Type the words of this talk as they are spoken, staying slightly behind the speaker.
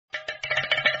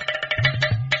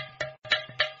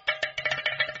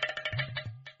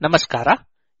ನಮಸ್ಕಾರ.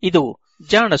 ಇದು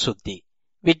ಜಾಣ ಸುದ್ದಿ,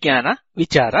 ವಿಜ್ಞಾನ,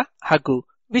 ವಿಚಾರ ಹಾಗೂ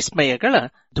ವಿಸ್ಮಯಗಳ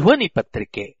ಧ್ವನಿ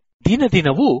ಪತ್ರಿಕೆ. ದಿನ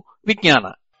ದಿನವೂ ವಿಜ್ಞಾನ.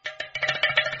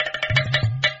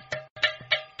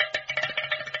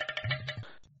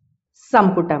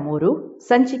 ಸಂಪುಟ 3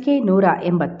 ಸಂಚಿಕೆ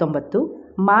 189,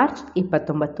 ಮಾರ್ಚ್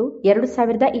 29,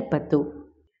 2020.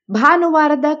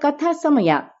 ಭಾನುವಾರದ ಕಥಾ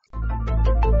ಸಮಯ.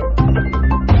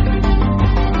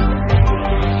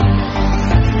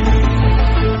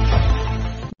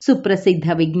 ಸುಪ್ರಸಿದ್ಧ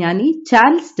ವಿಜ್ಞಾನಿ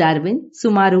ಚಾರ್ಲ್ಸ್ ಡಾರ್ವಿನ್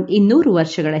ಸುಮಾರು 200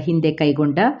 ವರ್ಷಗಳ ಹಿಂದೆ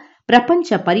ಕೈಗೊಂಡ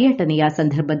ಪ್ರಪಂಚ ಪರ್ಯಟನೆಯ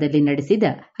ಸಂದರ್ಭದಲ್ಲಿ ನಡೆಸಿದ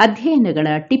ಅಧ್ಯಯನಗಳ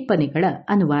ಟಿಪ್ಪಣಿಗಳ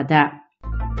ಅನುವಾದ.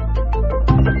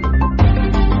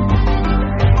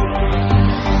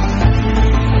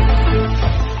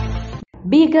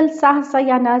 ಬೀಗಲ್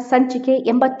ಸಾಹಸಯಾನ ಸಂಚಿಕೆ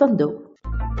 81.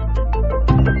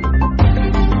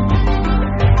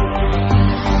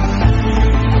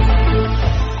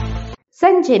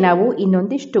 ಸಂಜೆ ನಾವು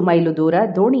ಇನ್ನೊಂದಿಷ್ಟು ಮೈಲು ದೂರ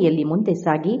ದೋಣಿಯಲ್ಲಿ ಮುಂದೆ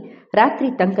ಸಾಗಿ ರಾತ್ರಿ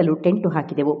ತಂಕಲು ಟೆಂಟು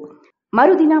ಹಾಕಿದೆವು.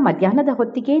 ಮರುದಿನ ಮಧ್ಯಾಹ್ನದ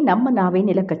ಹೊತ್ತಿಗೆ ನಮ್ಮ ನಾವೇ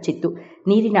ನೆಲಕಚ್ಚಿತ್ತು.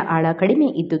 ನೀರಿನ ಆಳ ಕಡಿಮೆ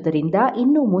ಇದ್ದುದರಿಂದ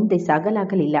ಇನ್ನೂ ಮುಂದೆ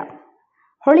ಸಾಗಲಾಗಲಿಲ್ಲ.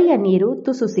 ಹೊಳೆಯ ನೀರು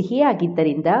ತುಸು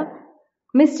ಸಿಹಿಯಾಗಿದ್ದರಿಂದ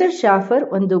ಮಿಸ್ಟರ್ ಶಾಫರ್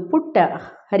ಒಂದು ಪುಟ್ಟ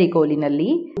ಹರಿಗೋಲಿನಲ್ಲಿ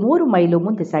 3 ಮೈಲು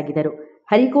ಮುಂದೆ ಸಾಗಿದರು.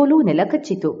 ಹರಿಗೋಲು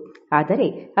ನೆಲಕಚ್ಚಿತು, ಆದರೆ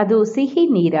ಅದು ಸಿಹಿ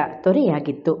ನೀರ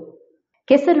ತೊರೆಯಾಗಿತ್ತು.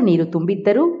 ಕೆಸರು ನೀರು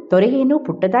ತುಂಬಿದ್ದರೂ ತೊರೆಯೇನೂ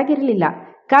ಪುಟ್ಟದಾಗಿರಲಿಲ್ಲ.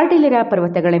 ಕಾರ್ಡಿಲೆರ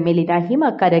ಪರ್ವತಗಳ ಮೇಲಿನ ಹಿಮ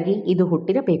ಕರಗಿ ಇದು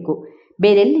ಹುಟ್ಟಿರಬೇಕು.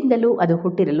 ಬೇರೆಲ್ಲಿಂದಲೂ ಅದು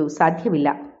ಹುಟ್ಟಿರಲು ಸಾಧ್ಯವಿಲ್ಲ.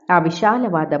 ಆ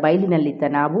ವಿಶಾಲವಾದ ಬಯಲಿನಲ್ಲಿದ್ದ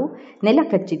ನಾವು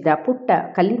ನೆಲಕಚ್ಚಿದ್ದ ಪುಟ್ಟ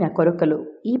ಕಲ್ಲಿನ ಕೊರಕಲು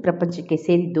ಈ ಪ್ರಪಂಚಕ್ಕೆ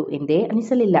ಸೇರಿದ್ದು ಎಂದೇ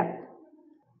ಅನಿಸಲಿಲ್ಲ.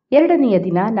 2ನೆಯ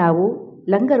ದಿನ ನಾವು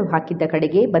ಲಂಗರು ಹಾಕಿದ್ದ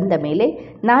ಕಡೆಗೆ ಬಂದ ಮೇಲೆ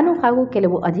ನಾನು ಹಾಗೂ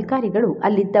ಕೆಲವು ಅಧಿಕಾರಿಗಳು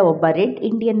ಅಲ್ಲಿದ್ದ ಒಬ್ಬ ರೆಡ್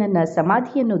ಇಂಡಿಯನ್ನ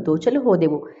ಸಮಾಧಿಯನ್ನು ದೋಚಲು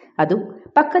ಹೋದೆವು. ಅದು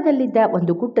ಪಕ್ಕದಲ್ಲಿದ್ದ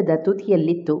ಒಂದು ಗುಡ್ಡದ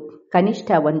ತುದಿಯಲ್ಲಿತ್ತು.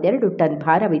 ಕನಿಷ್ಠ 1-2 ಟನ್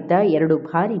ಭಾರವಿದ್ದ 2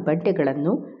 ಭಾರಿ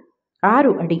ಬಂಡೆಗಳನ್ನು 6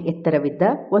 ಅಡಿ ಎತ್ತರವಿದ್ದ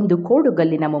ಒಂದು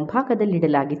ಕೋಡುಗಲ್ಲಿನ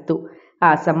ಮುಂಭಾಗದಲ್ಲಿಡಲಾಗಿತ್ತು. ಆ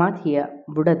ಸಮಾಧಿಯ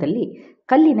ಬುಡದಲ್ಲಿ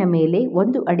ಕಲ್ಲಿನ ಮೇಲೆ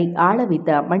 1 ಅಡಿ ಆಳವಿದ್ದ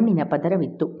ಮಣ್ಣಿನ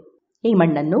ಪದರವಿತ್ತು. ಈ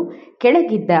ಮಣ್ಣನ್ನು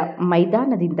ಕೆಳಗಿದ್ದ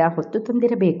ಮೈದಾನದಿಂದ ಹೊತ್ತು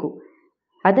ತಂದಿರಬೇಕು.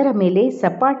 ಅದರ ಮೇಲೆ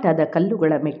ಸಪಾಟಾದ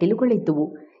ಕಲ್ಲುಗಳ ಮೆಟ್ಟಿಲುಗಳಿದ್ದುವು.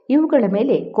 ಇವುಗಳ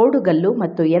ಮೇಲೆ ಕೋಡುಗಲ್ಲು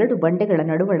ಮತ್ತು 2 ಬಂಡೆಗಳ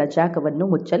ನಡುವಣ ಜಾಗವನ್ನು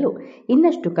ಮುಚ್ಚಲು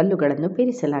ಇನ್ನಷ್ಟು ಕಲ್ಲುಗಳನ್ನು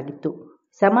ಪೇರಿಸಲಾಗಿತ್ತು.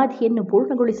 ಸಮಾಧಿಯನ್ನು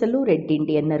ಪೂರ್ಣಗೊಳಿಸಲು ರೆಡ್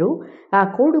ಇಂಡಿಯನ್ನರು ಆ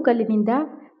ಕೋಡುಗಲ್ಲಿನಿಂದ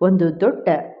ಒಂದು ದೊಡ್ಡ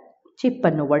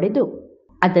ಚಿಪ್ಪನ್ನು ಒಡೆದು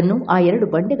ಅದನ್ನು ಆ 2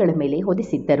 ಬಂಡೆಗಳ ಮೇಲೆ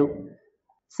ಹೊದಿಸಿದ್ದರು.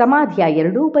 ಸಮಾಧಿಯ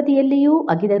 2 ಬದಿಯಲ್ಲಿಯೂ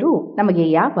ಅಗಿದರೂ ನಮಗೆ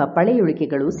ಯಾವ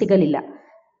ಪಳೆಯುಳಿಕೆಗಳು ಸಿಗಲಿಲ್ಲ.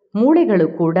 ಮೂಳೆಗಳು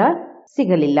ಕೂಡ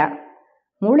ಸಿಗಲಿಲ್ಲ.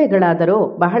 ಮೂಳೆಗಳಾದರೋ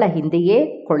ಬಹಳ ಹಿಂದೆಯೇ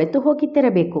ಕೊಳೆತು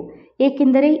ಹೋಗಿತ್ತಿರಬೇಕು.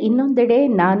 ಏಕೆಂದರೆ ಇನ್ನೊಂದೆಡೆ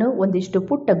ನಾನು ಒಂದಿಷ್ಟು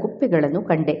ಪುಟ್ಟ ಗುಪ್ಪೆಗಳನ್ನು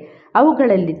ಕಂಡೆ.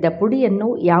 ಅವುಗಳಲ್ಲಿದ್ದ ಪುಡಿಯನ್ನು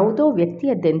ಯಾವುದೋ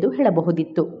ವ್ಯಕ್ತಿಯದ್ದೆಂದು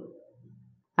ಹೇಳಬಹುದಿತ್ತು.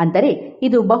 ಅಂದರೆ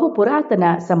ಇದು ಬಹು ಪುರಾತನ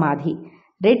ಸಮಾಧಿ.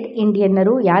 ರೆಡ್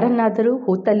ಇಂಡಿಯನ್ನರು ಯಾರನ್ನಾದರೂ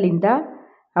ಹೂತಲ್ಲಿಂದ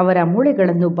ಅವರ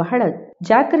ಮೂಳೆಗಳನ್ನು ಬಹಳ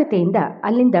ಜಾಗ್ರತೆಯಿಂದ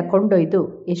ಅಲ್ಲಿಂದ ಕೊಂಡೊಯ್ದು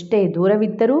ಎಷ್ಟೇ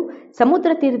ದೂರವಿದ್ದರೂ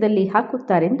ಸಮುದ್ರ ತೀರದಲ್ಲಿ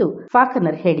ಹಾಕುತ್ತಾರೆಂದು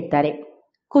ಫಾಕನರ್ ಹೇಳಿದ್ದಾರೆ.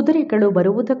 ಕುದುರೆಗಳು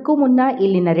ಬರುವುದಕ್ಕೂ ಮುನ್ನ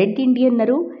ಇಲ್ಲಿನ ರೆಡ್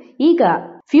ಇಂಡಿಯನ್ನರು ಈಗ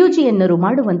ಫ್ಯೂಜಿಯನ್ನರು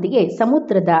ಮಾಡುವಂತೆಯೇ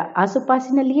ಸಮುದ್ರದ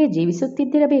ಆಸುಪಾಸಿನಲ್ಲಿಯೇ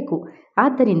ಜೀವಿಸುತ್ತಿದ್ದಿರಬೇಕು.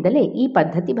 ಆದ್ದರಿಂದಲೇ ಈ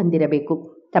ಪದ್ಧತಿ ಬಂದಿರಬೇಕು.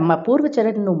 ತಮ್ಮ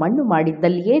ಪೂರ್ವಜರನ್ನು ಮಣ್ಣು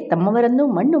ಮಾಡಿದ್ದಲ್ಲಿಯೇ ತಮ್ಮವರನ್ನು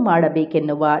ಮಣ್ಣು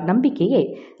ಮಾಡಬೇಕೆನ್ನುವ ನಂಬಿಕೆಯೇ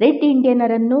ರೆಡ್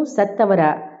ಇಂಡಿಯನ್ನರನ್ನು ಸತ್ತವರ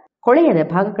ಕೊಳೆಯದ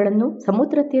ಭಾಗಗಳನ್ನು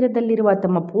ಸಮುದ್ರ ತೀರದಲ್ಲಿರುವ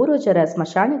ತಮ್ಮ ಪೂರ್ವಜರ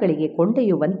ಸ್ಮಶಾನಗಳಿಗೆ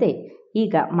ಕೊಂಡೊಯ್ಯುವಂತೆ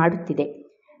ಈಗ ಮಾಡುತ್ತಿದೆ.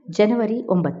 ಜನವರಿ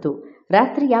 9.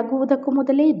 ರಾತ್ರಿಯಾಗುವುದಕ್ಕೂ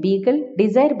ಮೊದಲೇ ಬೀಗಲ್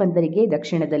ಡಿಸೈರ್ ಬಂದರಿಗೆ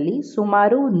ದಕ್ಷಿಣದಲ್ಲಿ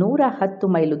ಸುಮಾರು 110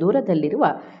 ಮೈಲು ದೂರದಲ್ಲಿರುವ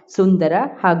ಸುಂದರ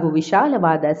ಹಾಗೂ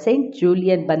ವಿಶಾಲವಾದ ಸೇಂಟ್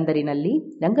ಜೂಲಿಯನ್ ಬಂದರಿನಲ್ಲಿ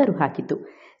ಲಂಗರು ಹಾಕಿತು.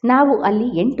 ನಾವು ಅಲ್ಲಿ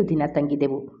 8 ದಿನ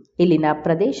ತಂಗಿದೆವು. ಇಲ್ಲಿನ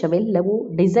ಪ್ರದೇಶವೆಲ್ಲವೂ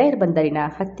ಡಿಸೈರ್ ಬಂದರಿನ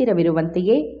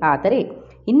ಹತ್ತಿರವಿರುವಂತೆಯೇ, ಆದರೆ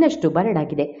ಇನ್ನಷ್ಟು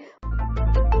ಬರಡಾಗಿದೆ.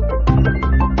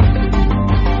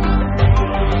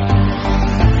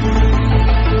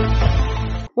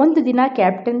 ಒಂದು ದಿನ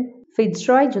ಕ್ಯಾಪ್ಟನ್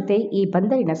ಫಿಟ್ಜ್ರಾಯ್ ಜೊತೆ ಈ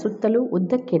ಬಂದರಿನ ಸುತ್ತಲೂ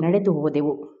ಉದ್ದಕ್ಕೆ ನಡೆದು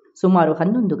ಹೋದೆವು. ಸುಮಾರು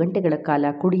 11 ಗಂಟೆಗಳ ಕಾಲ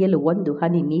ಕುಡಿಯಲು ಒಂದು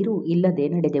ಹನಿ ನೀರು ಇಲ್ಲದೆ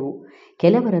ನಡೆದೆವು.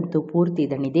 ಕೆಲವರಂತೂ ಪೂರ್ತಿ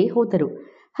ದಣಿದೇ ಹೋದರು.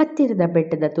 ಹತ್ತಿರದ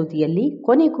ಬೆಟ್ಟದ ತುದಿಯಲ್ಲಿ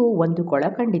ಕೊನೆಗೂ ಒಂದು ಕೊಳ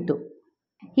ಕಂಡಿತು.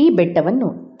 ಈ ಬೆಟ್ಟವನ್ನು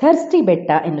ಥರ್ಸ್ಟಿ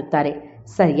ಬೆಟ್ಟ ಎನ್ನುತ್ತಾರೆ.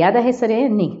 ಸರಿಯಾದ ಹೆಸರೇ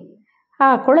ಅನ್ನಿ. ಆ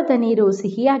ಕೊಳದ ನೀರು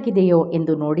ಸಿಹಿಯಾಗಿದೆಯೋ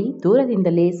ಎಂದು ನೋಡಿ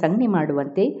ದೂರದಿಂದಲೇ ಸಂಜ್ಞೆ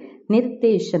ಮಾಡುವಂತೆ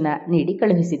ನಿರ್ದೇಶನ ನೀಡಿ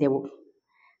ಕಳುಹಿಸಿದೆವು.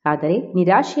 ಆದರೆ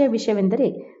ನಿರಾಶೆಯ ವಿಷಯವೆಂದರೆ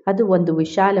ಅದು ಒಂದು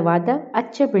ವಿಶಾಲವಾದ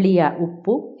ಅಚ್ಚ ಬಿಳಿಯ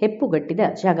ಉಪ್ಪು ಹೆಪ್ಪುಗಟ್ಟಿದ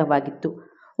ಜಾಗವಾಗಿತ್ತು.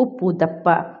 ಉಪ್ಪು ದಪ್ಪ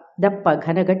ದಪ್ಪ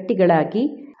ಘನಗಟ್ಟಿಗಳಾಗಿ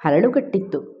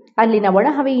ಹರಳುಗಟ್ಟಿತ್ತು. ಅಲ್ಲಿನ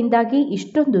ಒಣಹವೆಯಿಂದಾಗಿ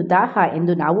ಇಷ್ಟೊಂದು ದಾಹ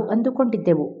ಎಂದು ನಾವು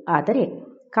ಅಂದುಕೊಂಡಿದ್ದೆವು. ಆದರೆ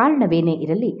ಕಾರಣವೇನೇ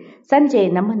ಇರಲಿ, ಸಂಜೆ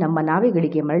ನಮ್ಮ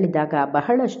ನಾವೆಗಳಿಗೆ ಮರಳಿದಾಗ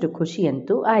ಬಹಳಷ್ಟು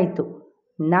ಖುಷಿಯಂತೂ ಆಯಿತು.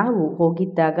 ನಾವು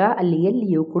ಹೋಗಿದ್ದಾಗ ಅಲ್ಲಿ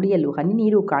ಎಲ್ಲಿಯೂ ಕುಡಿಯಲು ಹನಿ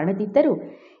ನೀರು ಕಾಣದಿದ್ದರೂ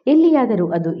ಎಲ್ಲಿಯಾದರೂ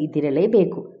ಅದು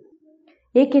ಇದ್ದಿರಲೇಬೇಕು.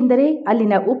 ಏಕೆಂದರೆ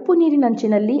ಅಲ್ಲಿನ ಉಪ್ಪು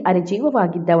ನೀರಿನಂಚಿನಲ್ಲಿ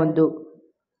ಅರೆಜೀವವಾಗಿದ್ದ ಒಂದು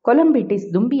ಕೊಲಂಬಿಟಿಸ್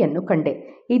ದುಂಬಿಯನ್ನು ಕಂಡೆ.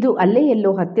 ಇದು ಅಲ್ಲೇ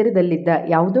ಎಲ್ಲೋ ಹತ್ತಿರದಲ್ಲಿದ್ದ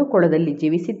ಯಾವುದೋ ಕೊಳದಲ್ಲಿ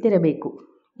ಜೀವಿಸುತ್ತಿರಬೇಕು.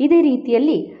 ಇದೇ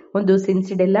ರೀತಿಯಲ್ಲಿ ಒಂದು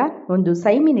ಸಿನ್ಸಿಡೆಲ್ಲಾ, ಒಂದು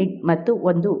ಸೈಮಿನಿಡ್ ಮತ್ತು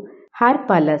ಒಂದು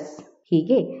ಹಾರ್ಪಾಲಸ್,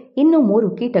 ಹೀಗೆ ಇನ್ನೂ 3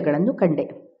 ಕೀಟಗಳನ್ನು ಕಂಡೆ.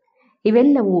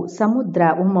 ಇವೆಲ್ಲವೂ ಸಮುದ್ರ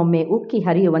ಒಮ್ಮೊಮ್ಮೆ ಉಕ್ಕಿ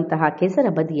ಹರಿಯುವಂತಹ ಕೆಸರ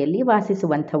ಬದಿಯಲ್ಲಿ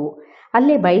ವಾಸಿಸುವಂಥವು.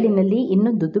 ಅಲ್ಲೇ ಬಯಲಿನಲ್ಲಿ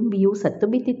ಇನ್ನೊಂದು ದುಂಬಿಯೂ ಸತ್ತು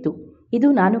ಬಿದ್ದಿತ್ತು. ಇದು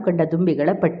ನಾನು ಕಂಡ ದುಂಬಿಗಳ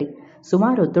ಪಟ್ಟಿ.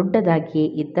 ಸುಮಾರು ದೊಡ್ಡದಾಗಿಯೇ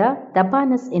ಇದ್ದ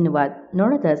ದಬಾನಸ್ ಎನ್ನುವ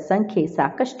ನೊಣದ ಸಂಖ್ಯೆ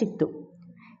ಸಾಕಷ್ಟಿತ್ತು.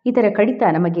 ಇದರ ಕಡಿತ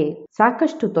ನಮಗೆ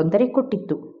ಸಾಕಷ್ಟು ತೊಂದರೆ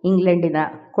ಕೊಟ್ಟಿತ್ತು. ಇಂಗ್ಲೆಂಡಿನ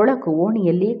ಕೊಳಕು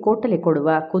ಓಣಿಯಲ್ಲಿ ಕೋಟಲೆ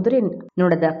ಕೊಡುವ ಕುದುರೆ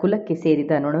ನೊಣದ ಕುಲಕ್ಕೆ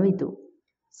ಸೇರಿದ ನೊಣವಿದು.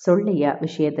 ಸೊಳ್ಳೆಯ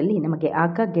ವಿಷಯದಲ್ಲಿ ನಮಗೆ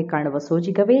ಆಗಾಗ್ಗೆ ಕಾಣುವ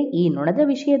ಸೋಜಿಗವೇ ಈ ನೊಣದ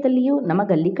ವಿಷಯದಲ್ಲಿಯೂ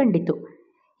ನಮಗಲ್ಲಿ ಕಂಡಿತು.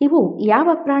 ಇವು ಯಾವ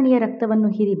ಪ್ರಾಣಿಯ ರಕ್ತವನ್ನು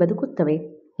ಹೀರಿ ಬದುಕುತ್ತವೆ?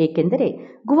 ಏಕೆಂದರೆ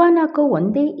ಗುವಾನಾಕೋ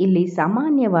ಒಂದೇ ಇಲ್ಲಿ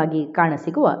ಸಾಮಾನ್ಯವಾಗಿ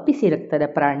ಕಾಣಸಿಗುವ ಬಿಸಿ ರಕ್ತದ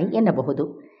ಪ್ರಾಣಿ ಎನ್ನಬಹುದು.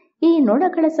 ಈ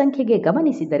ನೊಣಗಳ ಸಂಖ್ಯೆಗೆ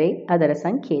ಗಮನಿಸಿದರೆ ಅದರ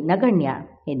ಸಂಖ್ಯೆ ನಗಣ್ಯ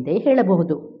ಎಂದೇ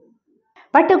ಹೇಳಬಹುದು.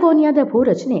 ಪಟಗೋನಿಯಾದ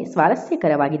ಭೂರಚನೆ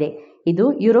ಸ್ವಾರಸ್ಯಕರವಾಗಿದೆ. ಇದು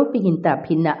ಯುರೋಪಿಗಿಂತ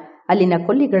ಭಿನ್ನ. ಅಲ್ಲಿನ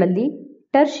ಕೊಲ್ಲಿಗಳಲ್ಲಿ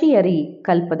ಟರ್ಷಿಯರಿ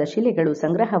ಕಲ್ಪದ ಶಿಲೆಗಳು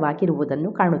ಸಂಗ್ರಹವಾಗಿರುವುದನ್ನು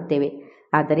ಕಾಣುತ್ತೇವೆ.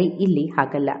 ಆದರೆ ಇಲ್ಲಿ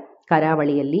ಹಾಗಲ್ಲ.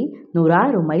 ಕರಾವಳಿಯಲ್ಲಿ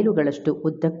 100 ಮೈಲುಗಳಷ್ಟು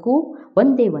ಉದ್ದಕ್ಕೂ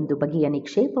ಒಂದೇ ಒಂದು ಬಗೆಯ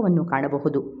ನಿಕ್ಷೇಪವನ್ನು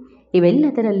ಕಾಣಬಹುದು.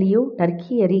 ಇವೆಲ್ಲದರಲ್ಲಿಯೂ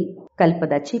ಟರ್ಕಿಯರಿ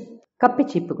ಕಲ್ಪದ ಕಪ್ಪೆ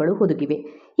ಚಿಪ್ಪುಗಳು ಹುದುಗಿವೆ.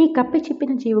 ಈ ಕಪ್ಪೆ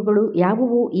ಚಿಪ್ಪಿನ ಜೀವಗಳು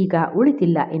ಯಾವುವೂ ಈಗ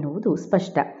ಉಳಿದಿಲ್ಲ ಎನ್ನುವುದು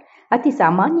ಸ್ಪಷ್ಟ. ಅತಿ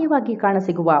ಸಾಮಾನ್ಯವಾಗಿ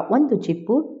ಕಾಣಸಿಗುವ ಒಂದು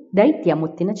ಚಿಪ್ಪು ದೈತ್ಯ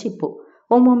ಮುತ್ತಿನ ಚಿಪ್ಪು.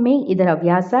 ಒಮ್ಮೊಮ್ಮೆ ಇದರ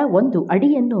ವ್ಯಾಸ 1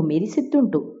 ಅಡಿಯನ್ನು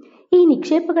ಮೀರಿಸಿದ್ದುಂಟು. ಈ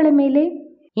ನಿಕ್ಷೇಪಗಳ ಮೇಲೆ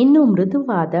ಇನ್ನೂ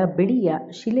ಮೃದುವಾದ ಬಿಳಿಯ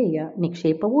ಶಿಲೆಯ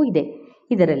ನಿಕ್ಷೇಪವೂ ಇದೆ.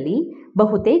 ಇದರಲ್ಲಿ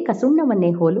ಬಹುತೇಕ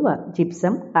ಸುಣ್ಣವನ್ನೇ ಹೋಲುವ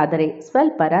ಜಿಪ್ಸಮ್, ಆದರೆ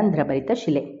ಸ್ವಲ್ಪ ರಂಧ್ರಭರಿತ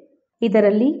ಶಿಲೆ.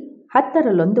 ಇದರಲ್ಲಿ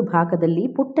 10 ಭಾಗದಲ್ಲಿ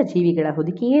ಪುಟ್ಟ ಜೀವಿಗಳ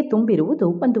ಹೊದಿಕೆಯೇ ತುಂಬಿರುವುದು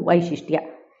ಒಂದು ವೈಶಿಷ್ಟ್ಯ.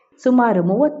 ಸುಮಾರು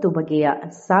 30 ಬಗೆಯ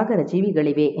ಸಾಗರ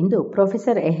ಜೀವಿಗಳಿವೆ ಎಂದು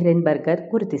ಪ್ರೊಫೆಸರ್ ಎಹ್ರೆನ್ಬರ್ಗರ್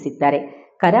ಗುರುತಿಸಿದ್ದಾರೆ.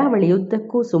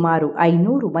 ಕರಾವಳಿಯುದ್ದಕ್ಕೂ ಸುಮಾರು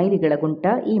 500 ಮೈಲಿಗಳ ಗುಂಟ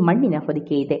ಈ ಮಣ್ಣಿನ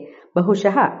ಹೊದಿಕೆ ಇದೆ.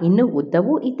 ಬಹುಶಃ ಇನ್ನೂ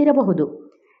ಉದ್ದವೂ ಇದ್ದಿರಬಹುದು.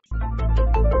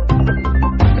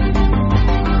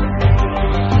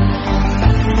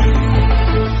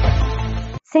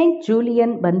 ಸೇಂಟ್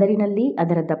ಜೂಲಿಯನ್ ಬಂದರಿನಲ್ಲಿ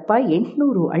ಅದರ ದಪ್ಪ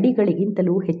 800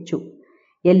 ಅಡಿಗಳಿಗಿಂತಲೂ ಹೆಚ್ಚು.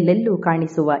 ಎಲ್ಲೆಲ್ಲೂ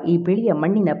ಕಾಣಿಸುವ ಈ ಬಿಳಿಯ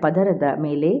ಮಣ್ಣಿನ ಪದರದ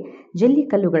ಮೇಲೆ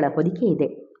ಜಲ್ಲಿಕಲ್ಲುಗಳ ಹೊದಿಕೆ ಇದೆ.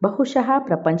 ಬಹುಶಃ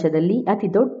ಪ್ರಪಂಚದಲ್ಲಿ ಅತಿ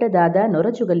ದೊಡ್ಡದಾದ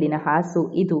ನೊರಜುಗಲ್ಲಿನ ಹಾಸು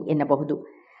ಇದು ಎನ್ನಬಹುದು.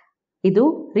 ಇದು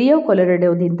ರಿಯೋ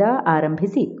ಕೊಲೊರೆಡೊದಿಂದ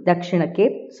ಆರಂಭಿಸಿ ದಕ್ಷಿಣಕ್ಕೆ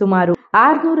ಸುಮಾರು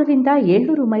 600 ರಿಂದ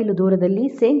 700 ಮೈಲು ದೂರದಲ್ಲಿ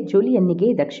ಸೇಂಟ್ ಜೂಲಿಯನ್ನಿಗೆ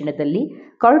ದಕ್ಷಿಣದಲ್ಲಿ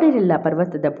ಕಾರ್ಡೆರೆಲ್ಲಾ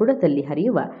ಪರ್ವತದ ಬುಡದಲ್ಲಿ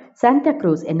ಹರಿಯುವ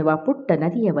ಸ್ಯಾಂಟಾಕ್ರೂಸ್ ಎನ್ನುವ ಪುಟ್ಟ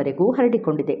ನದಿಯವರೆಗೂ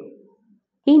ಹರಡಿಕೊಂಡಿದೆ.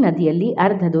 ಈ ನದಿಯಲ್ಲಿ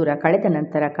ಅರ್ಧ ದೂರ ಕಳೆದ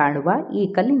ನಂತರ ಕಾಣುವ ಈ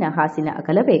ಕಲ್ಲಿನ ಹಾಸಿನ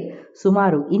ಅಗಲವೇ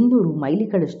ಸುಮಾರು 200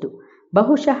 ಮೈಲಿಗಳಷ್ಟು.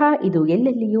 ಬಹುಶಃ ಇದು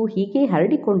ಎಲ್ಲೆಲ್ಲಿಯೂ ಹೀಗೆ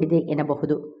ಹರಡಿಕೊಂಡಿದೆ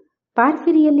ಎನ್ನಬಹುದು.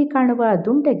 ಪಾರ್ಫಿರಿಯಲ್ಲಿ ಕಾಣುವ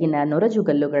ದುಂಡಗಿನ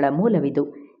ನೊರಜುಗಲ್ಲುಗಳ ಮೂಲವಿದು.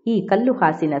 ಈ ಕಲ್ಲು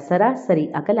ಹಾಸಿನ ಸರಾಸರಿ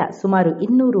ಅಗಲ ಸುಮಾರು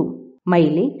 200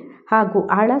 ಮೈಲಿ ಹಾಗೂ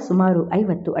ಆಳ ಸುಮಾರು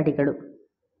 50 ಅಡಿಗಳು.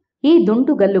 ಈ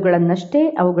ದುಂಡುಗಲ್ಲುಗಳನ್ನಷ್ಟೇ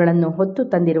ಅವುಗಳನ್ನು ಹೊತ್ತು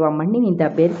ತಂದಿರುವ ಮಣ್ಣಿನಿಂದ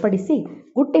ಬೇರ್ಪಡಿಸಿ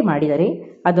ಗುಡ್ಡೆ ಮಾಡಿದರೆ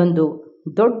ಅದೊಂದು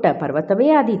ದೊಡ್ಡ ಪರ್ವತವೇ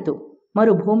ಆದೀತು.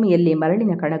 ಮರುಭೂಮಿಯಲ್ಲಿ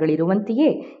ಮರಳಿನ ಕಣಗಳಿರುವಂತೆಯೇ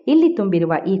ಇಲ್ಲಿ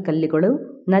ತುಂಬಿರುವ ಈ ಕಲ್ಲುಗಳು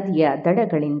ನದಿಯ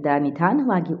ದಡಗಳಿಂದ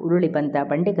ನಿಧಾನವಾಗಿ ಉರುಳಿ ಬಂದ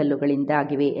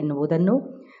ಬಂಡೆಗಲ್ಲುಗಳಿಂದಾಗಿವೆ ಎನ್ನುವುದನ್ನು,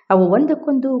 ಅವು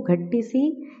ಒಂದಕ್ಕೊಂದು ಘಟ್ಟಿಸಿ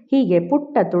ಹೀಗೆ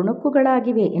ಪುಟ್ಟ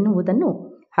ತುಣುಕುಗಳಾಗಿವೆ ಎನ್ನುವುದನ್ನು,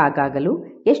 ಹಾಗಾಗಲು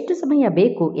ಎಷ್ಟು ಸಮಯ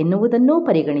ಬೇಕು ಎನ್ನುವುದನ್ನೂ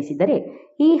ಪರಿಗಣಿಸಿದರೆ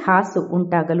ಈ ಹಾಸು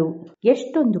ಉಂಟಾಗಲು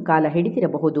ಎಷ್ಟೊಂದು ಕಾಲ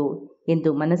ಹಿಡಿದಿರಬಹುದು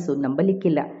ಎಂದು ಮನಸ್ಸು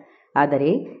ನಂಬಲಿಕ್ಕಿಲ್ಲ.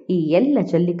 ಆದರೆ ಈ ಎಲ್ಲ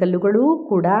ಜಲ್ಲಿಕಲ್ಲುಗಳೂ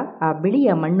ಕೂಡ ಆ ಬಿಳಿಯ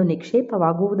ಮಣ್ಣು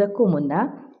ನಿಕ್ಷೇಪವಾಗುವುದಕ್ಕೂ ಮುನ್ನ,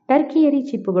 ಟರ್ಕಿಯರಿ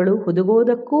ಚಿಪ್ಪುಗಳು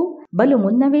ಹುದುಗುವುದಕ್ಕೂ ಬಲು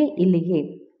ಮುನ್ನವೇ ಇಲ್ಲಿಗೆ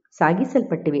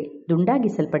ಸಾಗಿಸಲ್ಪಟ್ಟಿವೆ,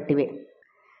 ದುಂಡಾಗಿಸಲ್ಪಟ್ಟಿವೆ.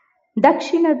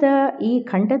 ದಕ್ಷಿಣದ ಈ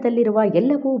ಖಂಡದಲ್ಲಿರುವ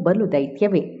ಎಲ್ಲವೂ ಬಲು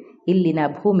ದೈತ್ಯವೇ. ಇಲ್ಲಿನ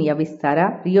ಭೂಮಿಯ ವಿಸ್ತಾರ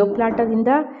ರಿಯೋಪ್ಲಾಟದಿಂದ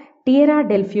ಟಿಯೆರಾ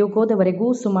ಡೆಲ್ ಫ್ಯೂಗೋದವರೆಗೂ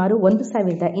ಸುಮಾರು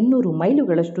 1200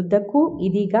 ಮೈಲುಗಳಷ್ಟುದ್ದಕ್ಕೂ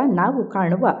ಇದೀಗ ನಾವು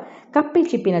ಕಾಣುವ ಕಪ್ಪೆ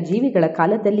ಚಿಪ್ಪಿನ ಜೀವಿಗಳ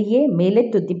ಕಾಲದಲ್ಲಿಯೇ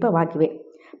ಮೇಲೆದ್ದು ದಿಬ್ಬವಾಗಿವೆ.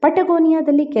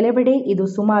 ಪಟಗೋನಿಯಾದಲ್ಲಿ ಕೆಲವೆಡೆ ಇದು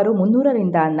ಸುಮಾರು 300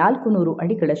 ರಿಂದ 400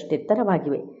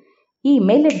 ಅಡಿಗಳಷ್ಟೆತ್ತರವಾಗಿವೆ. ಈ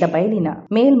ಮೇಲೆದ್ದ ಬಯಲಿನ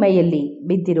ಮೇಲ್ಮೈಯಲ್ಲಿ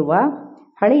ಬಿದ್ದಿರುವ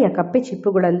ಹಳೆಯ ಕಪ್ಪೆ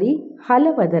ಚಿಪ್ಪುಗಳಲ್ಲಿ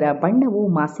ಹಲವದರ ಬಣ್ಣವೂ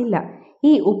ಮಾಸಿಲ್ಲ.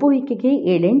 ಈ ಉಬ್ಬುವಿಕೆಗೆ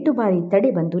 7-8 ಬಾರಿ ತಡೆ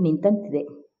ಬಂದು ನಿಂತಂತಿದೆ.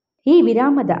 ಈ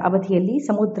ವಿರಾಮದ ಅವಧಿಯಲ್ಲಿ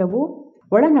ಸಮುದ್ರವು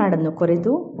ಒಳನಾಡನ್ನು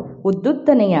ಕೊರೆದು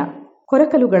ಉದ್ದುದ್ದನೆಯ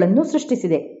ಕೊರಕಲುಗಳನ್ನು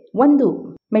ಸೃಷ್ಟಿಸಿದೆ. ಒಂದು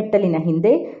ಮೆಟ್ಟಲಿನ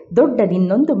ಹಿಂದೆ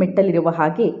ದೊಡ್ಡದಿನ್ನೊಂದು ಮೆಟ್ಟಲಿರುವ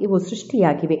ಹಾಗೆ ಇವು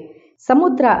ಸೃಷ್ಟಿಯಾಗಿವೆ.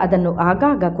 ಸಮುದ್ರ ಅದನ್ನು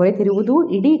ಆಗಾಗ ಕೊರೆದಿರುವುದು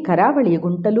ಇಡೀ ಕರಾವಳಿಯ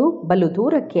ಗುಂಟಲು ಬಲು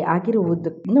ದೂರಕ್ಕೆ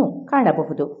ಆಗಿರುವುದನ್ನು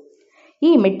ಕಾಣಬಹುದು.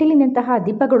 ಈ ಮೆಟ್ಟಿಲಿನಂತಹ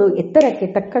ದಿಬ್ಬಗಳು ಎತ್ತರಕ್ಕೆ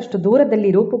ತಕ್ಕಷ್ಟು ದೂರದಲ್ಲಿ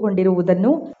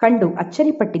ರೂಪುಗೊಂಡಿರುವುದನ್ನು ಕಂಡು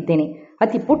ಅಚ್ಚರಿಪಟ್ಟಿದ್ದೇನೆ.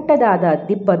 ಅತಿ ಪುಟ್ಟದಾದ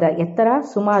ದಿಬ್ಬದ ಎತ್ತರ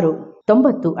ಸುಮಾರು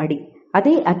 90 ಅಡಿ.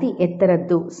 ಅದೇ ಅತಿ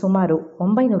ಎತ್ತರದ್ದು ಸುಮಾರು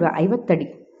 950 ಅಡಿ.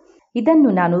 ಇದನ್ನು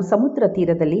ನಾನು ಸಮುದ್ರ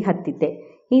ತೀರದಲ್ಲಿ ಹತ್ತಿದ್ದೆ.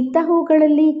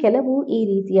 ಇಂತಹವುಗಳಲ್ಲಿ ಕೆಲವು ಈ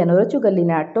ರೀತಿಯ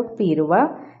ನೊರಚುಗಲ್ಲಿನ ಟೊಪ್ಪಿ ಇರುವ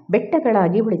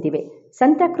ಬೆಟ್ಟಗಳಾಗಿ ಉಳಿದಿವೆ.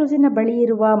 ಸಂತಾಕ್ರೂಜಿನ ಬಳಿ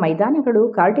ಇರುವ ಮೈದಾನಗಳು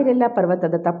ಕಾರ್ಡಿರೆಲ್ಲಾ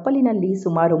ಪರ್ವತದ ತಪ್ಪಲಿನಲ್ಲಿ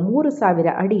ಸುಮಾರು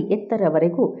 3000 ಅಡಿ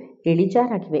ಎತ್ತರವರೆಗೂ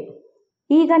ಇಳಿಜಾರಾಗಿವೆ.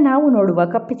 ಈಗ ನಾವು ನೋಡುವ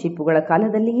ಕಪ್ಪೆಚಿಪ್ಪುಗಳ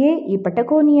ಕಾಲದಲ್ಲಿಯೇ ಈ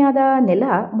ಪಟಗೋನಿಯಾದ ನೆಲ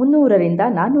 300ರಿಂದ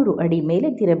 400 ಅಡಿ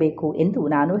ಮೇಲೆದ್ದಿರಬೇಕು ಎಂದು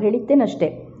ನಾನು ಹೇಳಿದ್ದೇನಷ್ಟೆ.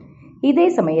 ಇದೇ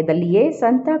ಸಮಯದಲ್ಲಿಯೇ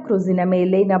ಸಂತಾಕ್ರೂಜಿನ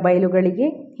ಮೇಲಿನ ಬಯಲುಗಳಿಗೆ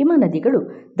ಹಿಮನದಿಗಳು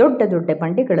ದೊಡ್ಡ ದೊಡ್ಡ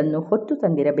ಬಂಡೆಗಳನ್ನು ಹೊತ್ತು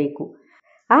ತಂದಿರಬೇಕು.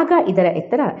 ಆಗ ಇದರ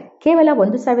ಎತ್ತರ ಕೇವಲ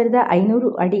 1500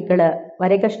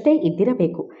 ಅಡಿಗಳವರೆಗಷ್ಟೇ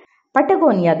ಇದ್ದಿರಬೇಕು.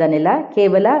 ಪಟಗೋನಿಯಾದ ನೆಲ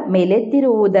ಕೇವಲ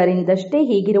ಮೇಲೆದ್ದಿರುವುದರಿಂದಷ್ಟೇ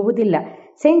ಹೀಗಿರುವುದಿಲ್ಲ.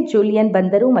 ಸೇಂಟ್ ಜೂಲಿಯನ್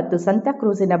ಬಂದರು ಮತ್ತು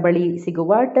ಸಂತಾಕ್ರೂಜಿನ ಬಳಿ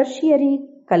ಸಿಗುವ ಟರ್ಷಿಯರಿ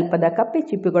ಕಲ್ಪದ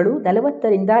ಕಪ್ಪೆಚಿಪ್ಪುಗಳು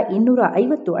 40ರಿಂದ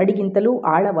 250 ಅಡಿಗಿಂತಲೂ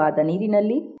ಆಳವಾದ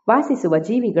ನೀರಿನಲ್ಲಿ ವಾಸಿಸುವ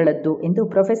ಜೀವಿಗಳದ್ದು ಎಂದು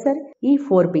ಪ್ರೊಫೆಸರ್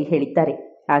ಫೋರ್ಬಿ ಹೇಳಿದ್ದಾರೆ.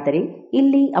 ಆದರೆ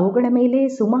ಇಲ್ಲಿ ಅವುಗಳ ಮೇಲೆ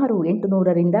ಸುಮಾರು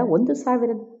 800ರಿಂದ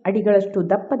 1000 ಅಡಿಗಳಷ್ಟು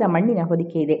ದಪ್ಪದ ಮಣ್ಣಿನ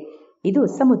ಹೊದಿಕೆ ಇದೆ. ಇದು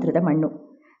ಸಮುದ್ರದ ಮಣ್ಣು.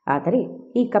 ಆದರೆ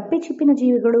ಈ ಕಪ್ಪೆಚಿಪ್ಪಿನ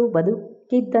ಜೀವಿಗಳು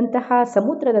ಬದುಕಿದ್ದಂತಹ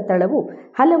ಸಮುದ್ರದ ತಳವು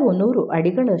ಹಲವು 100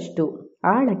 ಅಡಿಗಳಷ್ಟು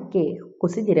ಆಳಕ್ಕೆ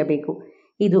ಕುಸಿದಿರಬೇಕು.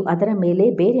 ಇದು ಅದರ ಮೇಲೆ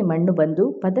ಬೇರೆ ಮಣ್ಣು ಬಂದು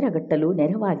ಪದರಗಟ್ಟಲು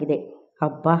ನೆರವಾಗಿದೆ.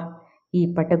 ಅಬ್ಬಾ, ಈ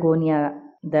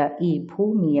ಪಟಗೋನಿಯಾದ ಈ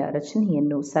ಭೂಮಿಯ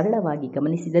ರಚನೆಯನ್ನು ಸರಳವಾಗಿ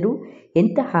ಗಮನಿಸಿದರೂ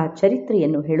ಎಂತಹ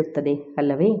ಚರಿತ್ರೆಯನ್ನು ಹೇಳುತ್ತದೆ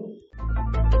ಅಲ್ಲವೇ?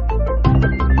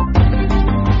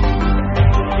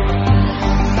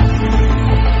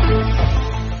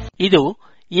 ಇದು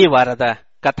ಈ ವಾರದ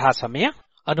ಕಥಾ ಸಮಯ.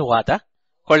 ಅನುವಾದ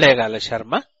ಕೊಳ್ಳೇಗಾಲ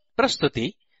ಶರ್ಮಾ. ಪ್ರಸ್ತುತಿ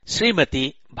ಶ್ರೀಮತಿ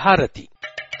ಭಾರತಿ.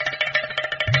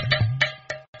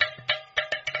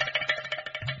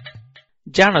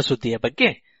 ಜಾಣ ಸುದ್ದಿಯ ಬಗ್ಗೆ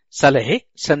ಸಲಹೆ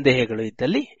ಸಂದೇಹಗಳು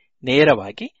ಇದ್ದಲ್ಲಿ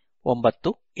ನೇರವಾಗಿ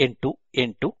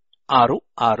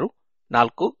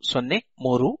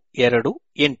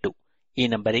 9886640328 ಈ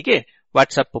ನಂಬರಿಗೆ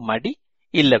ವಾಟ್ಸಪ್ ಮಾಡಿ,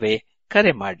 ಇಲ್ಲವೇ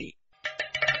ಕರೆ ಮಾಡಿ.